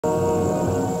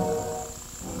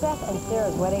Seth and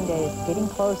Sarah's wedding day is getting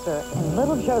closer, and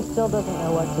little Joe still doesn't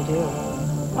know what to do.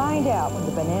 Find out when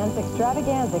the Bonanza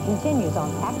extravaganza continues on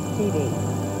PAX TV.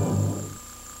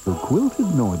 The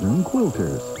Quilted Northern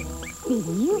Quilters. Did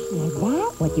you hear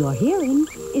that? What you're hearing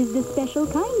is the special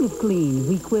kind of clean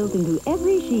we quilt into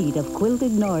every sheet of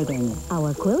Quilted Northern.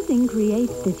 Our quilting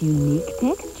creates this unique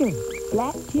texture.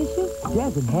 Flat tissue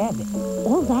doesn't have it.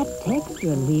 All that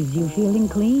texture leaves you feeling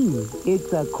clean.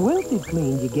 It's a quilted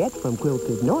clean you get from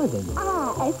Quilted Northern.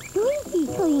 Ah, a squeaky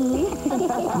clean.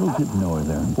 Quilted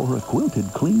Northern for a quilted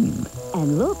clean.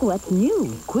 And look what's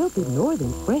new. Quilted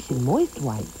Northern Fresh and Moist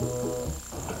White.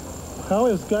 How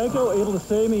is Geico able to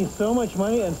save me so much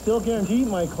money and still guarantee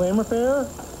my claim repair?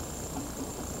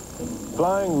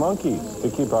 Flying monkeys to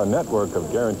keep our network of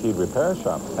guaranteed repair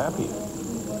shops happy.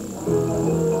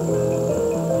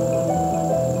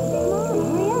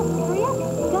 Hurry up,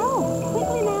 go,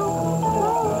 quickly now,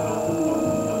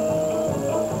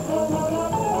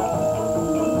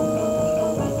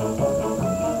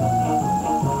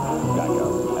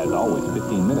 Geico, as always,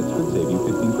 15 minutes could save you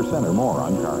 15% or more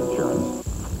on car insurance.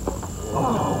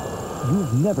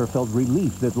 You've never felt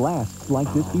relief that lasts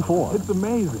like this before. It's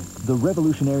amazing. The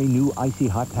revolutionary new Icy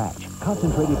Hot Patch.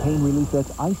 Concentrated pain relief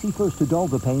that's icy first to dull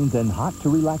the pain, then hot to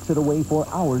relax it away for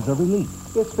hours of relief.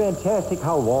 It's fantastic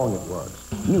how long it works.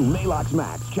 New Malox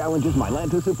Max challenges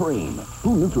Mylanta Supreme.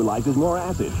 Who neutralizes more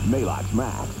acid? Malox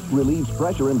Max. Relieves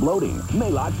pressure and bloating.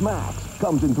 Malox Max.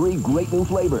 Comes in 3 great new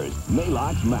flavors.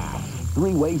 Malox Max.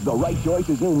 3 ways the right choice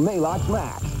is new Malox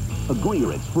Max. Agree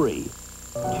or it's free.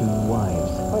 2 wives.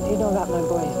 What do you know about my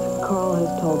boys? Carl has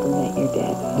told them that you're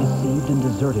dead. Deceived and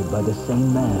deserted by the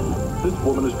same man. This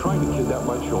woman is trying to kidnap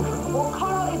my children. Well,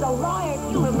 Carl is a liar.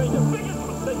 You have made the biggest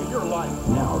mistake of your life.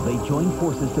 Now they join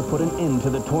forces to put an end to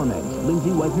the torment.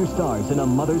 Lindsay Wagner stars in A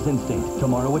Mother's Instinct.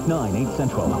 Tomorrow at 9, 8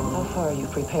 Central. How far are you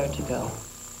prepared to go?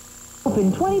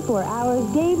 Open 24 hours,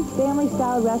 Dave's Family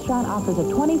Style Restaurant offers a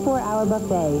 24-hour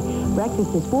buffet.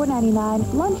 Breakfast is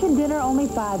 $4.99, lunch and dinner only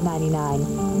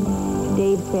 $5.99.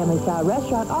 Dave's Family Style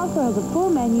Restaurant also has a full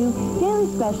menu, daily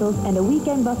specials, and a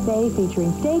weekend buffet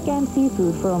featuring steak and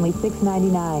seafood for only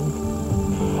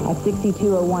 $6.99. At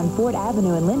 6201 Fort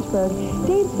Avenue in Lynchburg,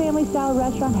 Dave's Family Style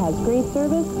Restaurant has great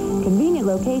service, convenient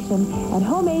location, and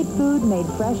homemade food made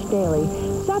fresh daily.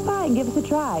 Stop by and give us a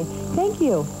try. Thank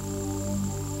you.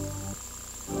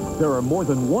 There are more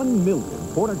than 1 million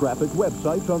pornographic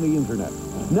websites on the Internet.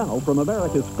 Now, from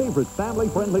America's favorite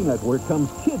family-friendly network comes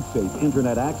kid-safe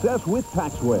Internet access with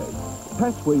Paxway.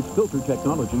 Paxway's filter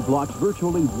technology blocks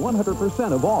virtually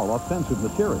 100% of all offensive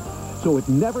material, so it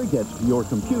never gets to your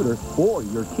computer or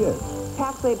your kids.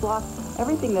 Paxway blocks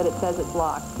everything that it says it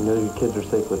blocks. You know your kids are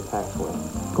safe with Paxway.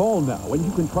 Call now and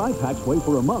you can try Paxway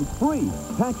for a month free.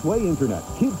 Paxway Internet,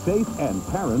 kid-safe and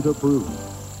parent-approved.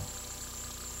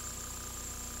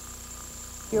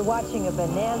 You're watching a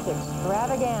Bonanza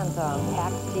extravaganza on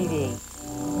PAX TV.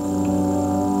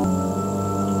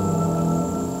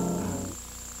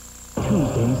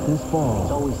 Tuesdays this fall.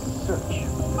 It's always the search.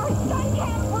 Our sun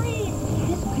can't breathe.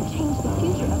 This could change the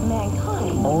future of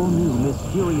mankind. All new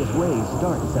Mysterious Ways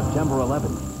starts September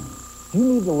 11th. Do you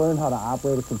need to learn how to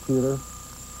operate a computer?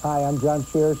 Hi, I'm John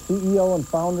Scheer, CEO and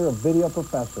founder of Video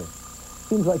Professor.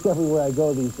 Seems like everywhere I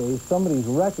go these days, somebody's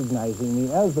recognizing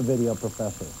me as the Video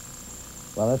Professor.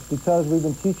 Well, that's because we've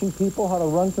been teaching people how to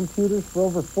run computers for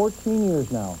over 14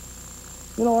 years now.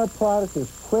 You know, our product is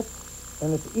quick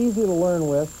and it's easy to learn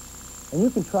with, and you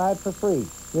can try it for free.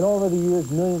 You know, over the years,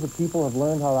 millions of people have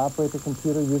learned how to operate the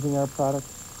computer using our product.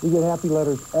 We get happy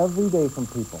letters every day from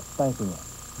people thanking us.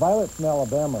 Violet from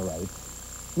Alabama writes,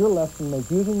 "Your lesson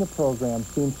makes using the program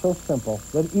seem so simple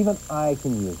that even I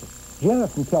can use it." Jenna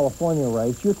from California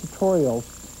writes, "Your tutorials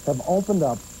have opened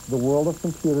up the world of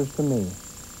computers to me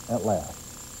at last.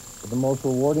 But the most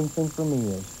rewarding thing for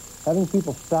me is having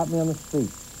people stop me on the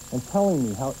street and telling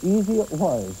me how easy it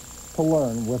was to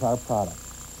learn with our product.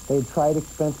 They'd tried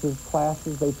expensive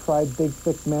classes, they tried big,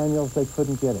 thick manuals, they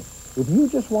couldn't get it. If you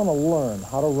just want to learn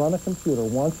how to run a computer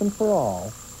once and for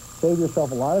all, save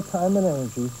yourself a lot of time and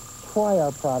energy, try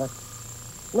our product.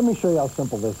 Let me show you how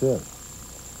simple this is.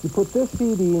 You put this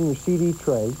CD in your CD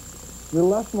tray, your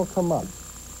lesson will come up.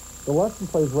 The lesson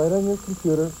plays right on your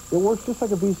computer. It works just like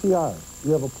a VCR.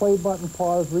 You have a play button,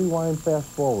 pause, rewind, fast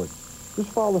forward. Just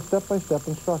follow the step-by-step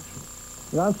instructions.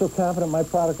 And I'm so confident my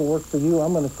product will work for you,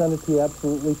 I'm going to send it to you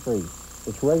absolutely free.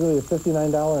 It's regularly a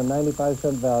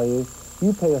 $59.95 value.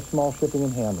 You pay a small shipping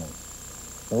and handling.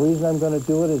 The reason I'm going to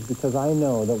do it is because I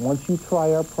know that once you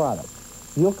try our product,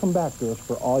 you'll come back to us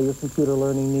for all your computer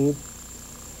learning needs.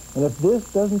 And if this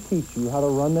doesn't teach you how to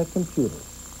run that computer,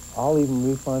 I'll even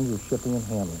refund your shipping and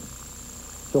handling.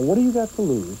 So what do you got to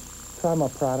lose? Try my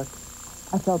product.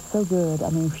 I felt so good. I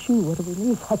mean, shoo, what a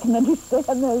relief. I can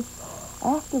understand this.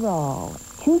 After all,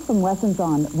 choose from lessons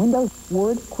on Windows,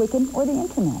 Word, Quicken, or the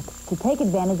Internet. To take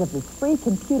advantage of this free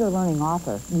computer learning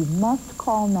offer, you must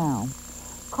call now.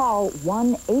 Call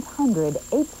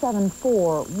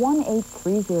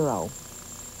 1-800-874-1830.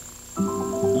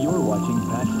 You're watching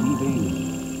Patch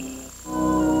TV.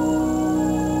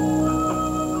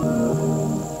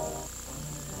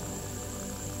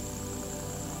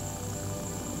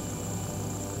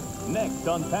 Next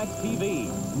on Patch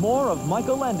TV, more of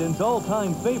Michael Landon's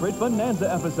all-time favorite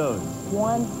Bonanza episodes.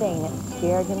 One thing that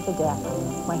scared him to death.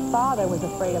 My father was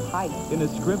afraid of heights. In a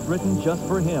script written just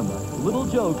for him, Little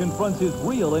Joe confronts his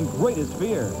real and greatest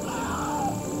fear.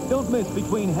 Don't miss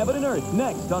Between Heaven and Earth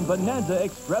next on Bonanza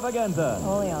Extravaganza.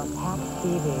 Only on Patch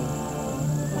TV.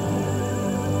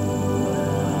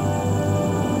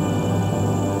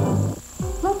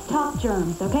 Let's talk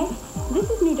germs, okay? This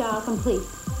is New Dial Complete.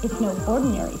 It's no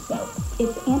ordinary soap.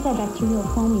 It's antibacterial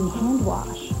foaming hand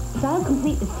wash. Dial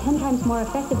Complete is 10 times more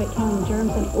effective at killing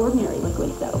germs than ordinary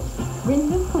liquid soap.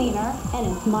 Rinse is cleaner and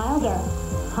it's milder.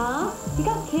 Huh? You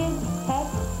got kids,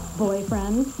 pets,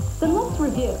 boyfriends? Then let's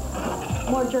review.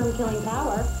 More germ-killing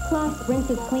power, plus rinse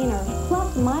is cleaner,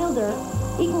 plus milder,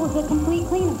 equals a complete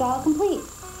clean of Dial Complete.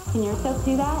 Can your soap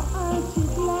do that? I'm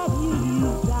just glad you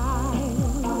use Dial.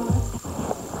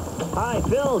 Hi,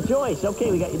 Phil, Joyce.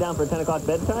 Okay, we got you down for 10 o'clock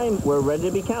bedtime. We're ready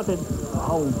to be counted.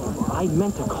 Oh, I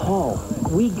meant to call.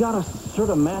 We got a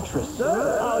Serta mattress.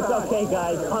 Oh, it's okay,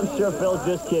 guys. I'm sure Phil's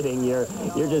just kidding. You're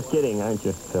just kidding, aren't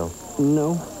you, Phil?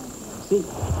 No. See,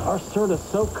 our Serta's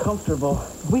so comfortable.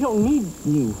 We don't need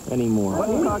you anymore. What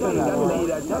are you talking about?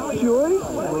 Joyce?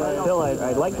 Phil,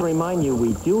 I'd like to remind you,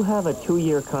 we do have a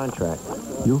 2-year contract.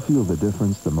 You'll feel the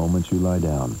difference the moment you lie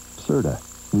down. Serta,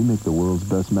 we make the world's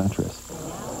best mattress.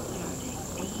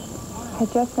 I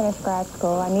just finished grad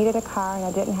school. I needed a car and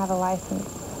I didn't have a license.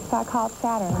 So I called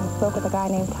Saturn and spoke with a guy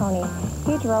named Tony.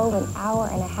 He drove an hour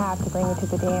and a half to bring me to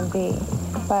the DMV.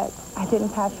 But I didn't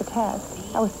pass the test.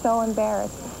 I was so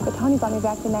embarrassed. But Tony brought me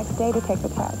back the next day to take the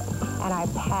test. And I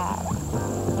passed.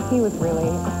 He was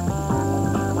relieved.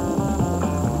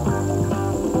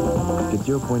 Get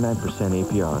 0.9%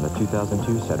 APR on a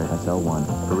 2002 Saturn SL1.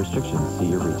 For restrictions, see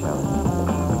your retailer.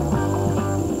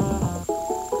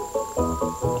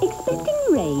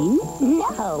 Rain?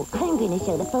 No, I'm going to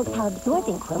show the folks how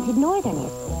absorbent Quilted Northern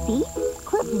is. See?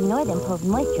 Quilted Northern pulls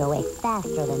moisture away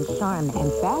faster than Charmin.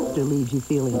 And faster leaves you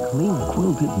feeling clean.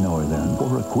 Quilted Northern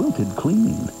for a quilted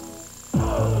clean.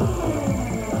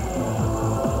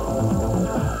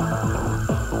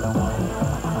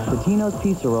 Totino's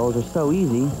pizza rolls are so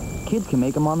easy, kids can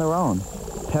make them on their own.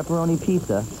 Pepperoni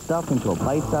pizza stuffed into a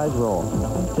bite-sized roll.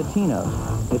 Totino's.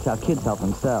 It's how kids help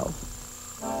themselves.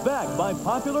 Back by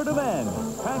popular demand,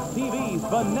 Patch TV's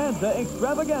Bonanza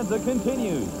Extravaganza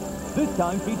continues. This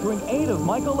time featuring 8 of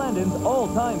Michael Landon's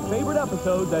all-time favorite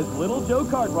episodes as Little Joe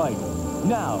Cartwright.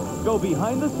 Now, go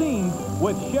behind the scenes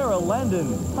with Cheryl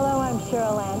Landon. Hello, I'm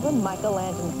Cheryl Landon, Michael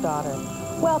Landon's daughter.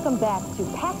 Welcome back to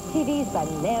Patch TV's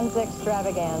Bonanza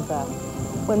Extravaganza.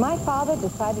 When my father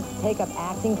decided to take up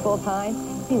acting full-time,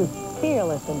 he was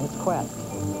fearless in his quest.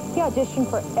 He auditioned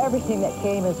for everything that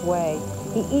came his way.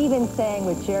 He even sang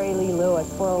with Jerry Lee Lewis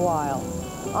for a while.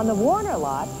 On the Warner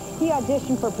lot, he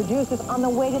auditioned for producers on the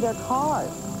way to their cars.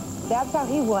 That's how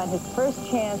he won his first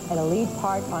chance at a lead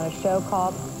part on a show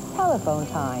called Telephone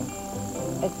Time.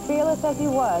 As fearless as he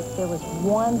was, there was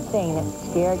one thing that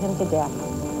scared him to death.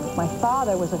 My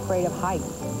father was afraid of heights.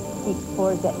 He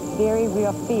explores that very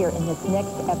real fear in this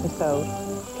next episode.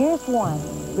 Here's one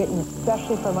written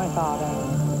especially for my father,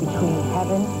 Between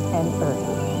Heaven and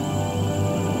Earth.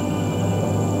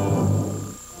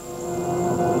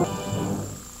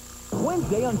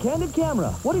 Wednesday on Candid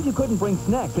Camera. What if you couldn't bring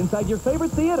snacks inside your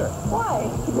favorite theater? Why?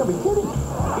 You gotta be kidding.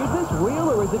 Is this real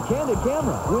or is it Candid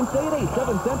Camera? Wednesday at 8,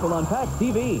 7 Central on Patch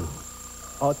TV.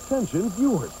 Attention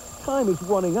viewers. Time is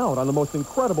running out on the most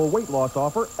incredible weight loss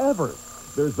offer ever.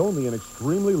 There's only an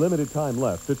extremely limited time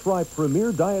left to try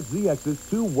Premier Diet ZX's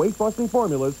 2 weight-busting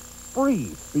formulas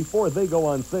free before they go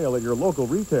on sale at your local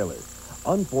retailers.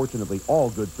 Unfortunately, all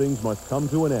good things must come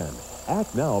to an end.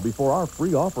 Act now before our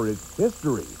free offer is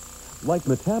history. Like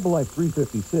Metabolite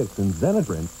 356 and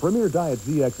Xenadrin, Premier Diet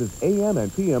ZX's AM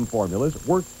and PM formulas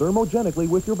work thermogenically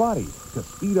with your body to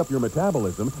speed up your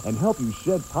metabolism and help you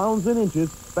shed pounds and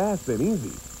inches fast and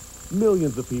easy.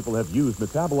 Millions of people have used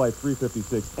Metabolite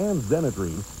 356 and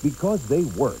Xenadrin because they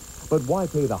work. But why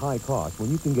pay the high cost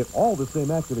when you can get all the same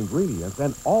active ingredients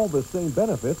and all the same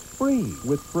benefits free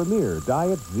with Premier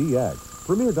Diet ZX?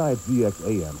 Premier Diet ZX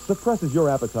AM suppresses your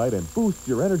appetite and boosts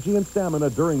your energy and stamina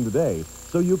during the day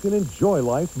so you can enjoy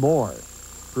life more.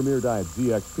 Premier Diet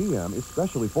ZX PM is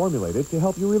specially formulated to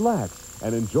help you relax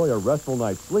and enjoy a restful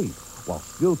night's sleep while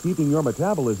still keeping your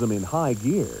metabolism in high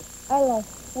gear. I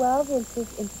lost 12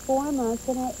 inches in 4 months,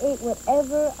 and I ate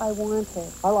whatever I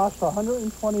wanted. I lost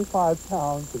 125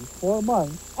 pounds in 4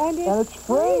 months. And it's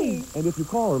free. And if you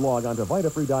call or log on to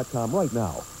vitafree.com right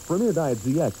now, Premier Diet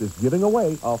ZX is giving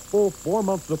away a full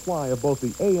 4-month supply of both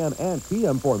the AM and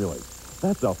PM formulas.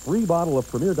 That's a free bottle of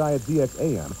Premier Diet ZX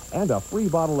AM and a free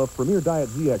bottle of Premier Diet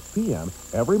ZX PM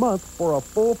every month for a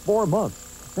full 4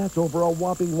 months. That's over a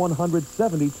whopping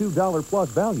 $172 plus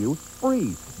value,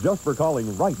 free, just for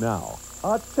calling right now.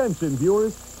 Attention,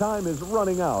 viewers, time is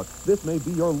running out. This may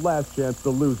be your last chance to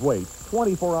lose weight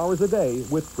 24 hours a day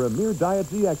with Premier Diet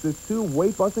ZX's 2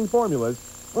 weight-busting formulas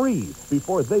free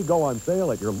before they go on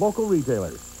sale at your local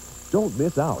retailers. Don't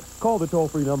miss out. Call the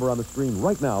toll-free number on the screen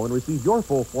right now and receive your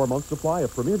full 4-month supply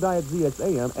of Premier Diet ZX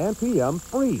AM and PM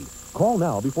free. Call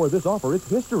now before this offer is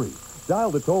history. Dial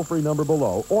the toll-free number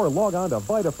below or log on to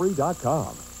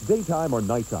vitafree.com. Daytime or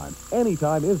nighttime,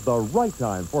 anytime is the right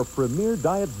time for Premier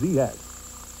Diet ZX.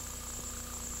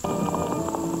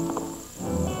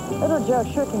 Little Joe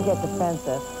sure can get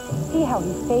defensive. See how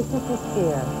he faces his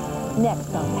fear.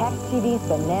 Next on PAX TV's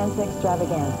Bonanza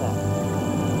Extravaganza.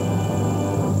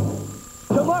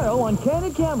 Tomorrow on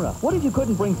Candid Camera, what if you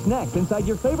couldn't bring snacks inside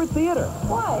your favorite theater?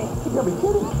 Why? You gotta be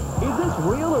kidding. Is this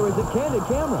real or is it Candid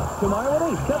Camera? Tomorrow at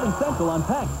 8, 7 Central on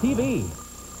PAX TV.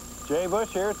 Jay Bush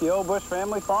here at the Old Bush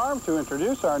Family Farm to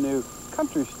introduce our new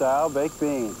country-style baked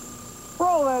beans.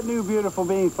 Roll that new beautiful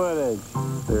bean footage.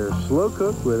 They're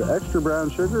slow-cooked with extra brown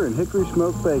sugar and hickory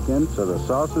smoked bacon, so the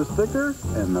sauce is thicker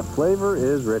and the flavor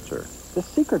is richer. This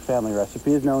secret family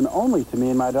recipe is known only to me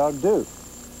and my dog, Duke.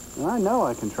 And I know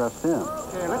I can trust him.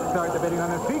 Okay, let's start the bidding on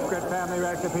the secret family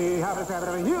recipe. Half a seven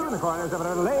of a unicorn, seven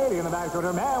of a lady in the back, sort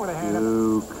of a man with a hand up.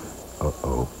 Duke.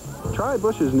 Uh-oh. Try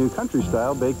Bush's new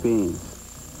country-style baked beans.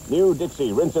 New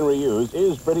Dixie Rinse and Reuse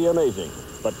is pretty amazing.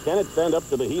 But can it stand up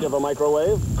to the heat of a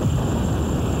microwave?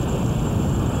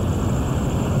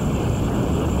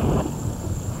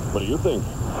 What do you think?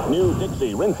 New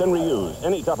Dixie Rinse and Reuse.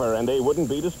 Any tougher and they wouldn't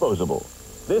be disposable.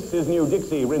 This is new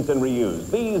Dixie Rinse and Reuse.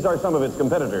 These are some of its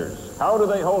competitors. How do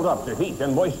they hold up to heat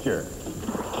and moisture?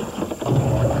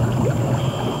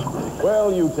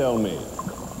 Well, you tell me.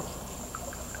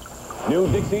 New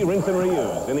Dixie Rinse and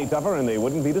Reuse. Any tougher and they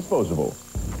wouldn't be disposable.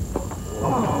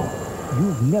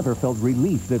 You've never felt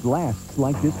relief that lasts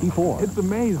like this before. It's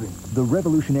amazing. The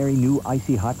revolutionary new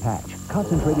Icy Hot Patch.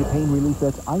 Concentrated pain relief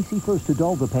that's icy first to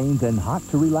dull the pain, then hot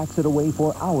to relax it away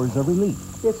for hours of relief.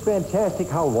 It's fantastic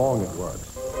how long it works.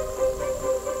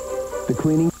 The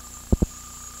cleaning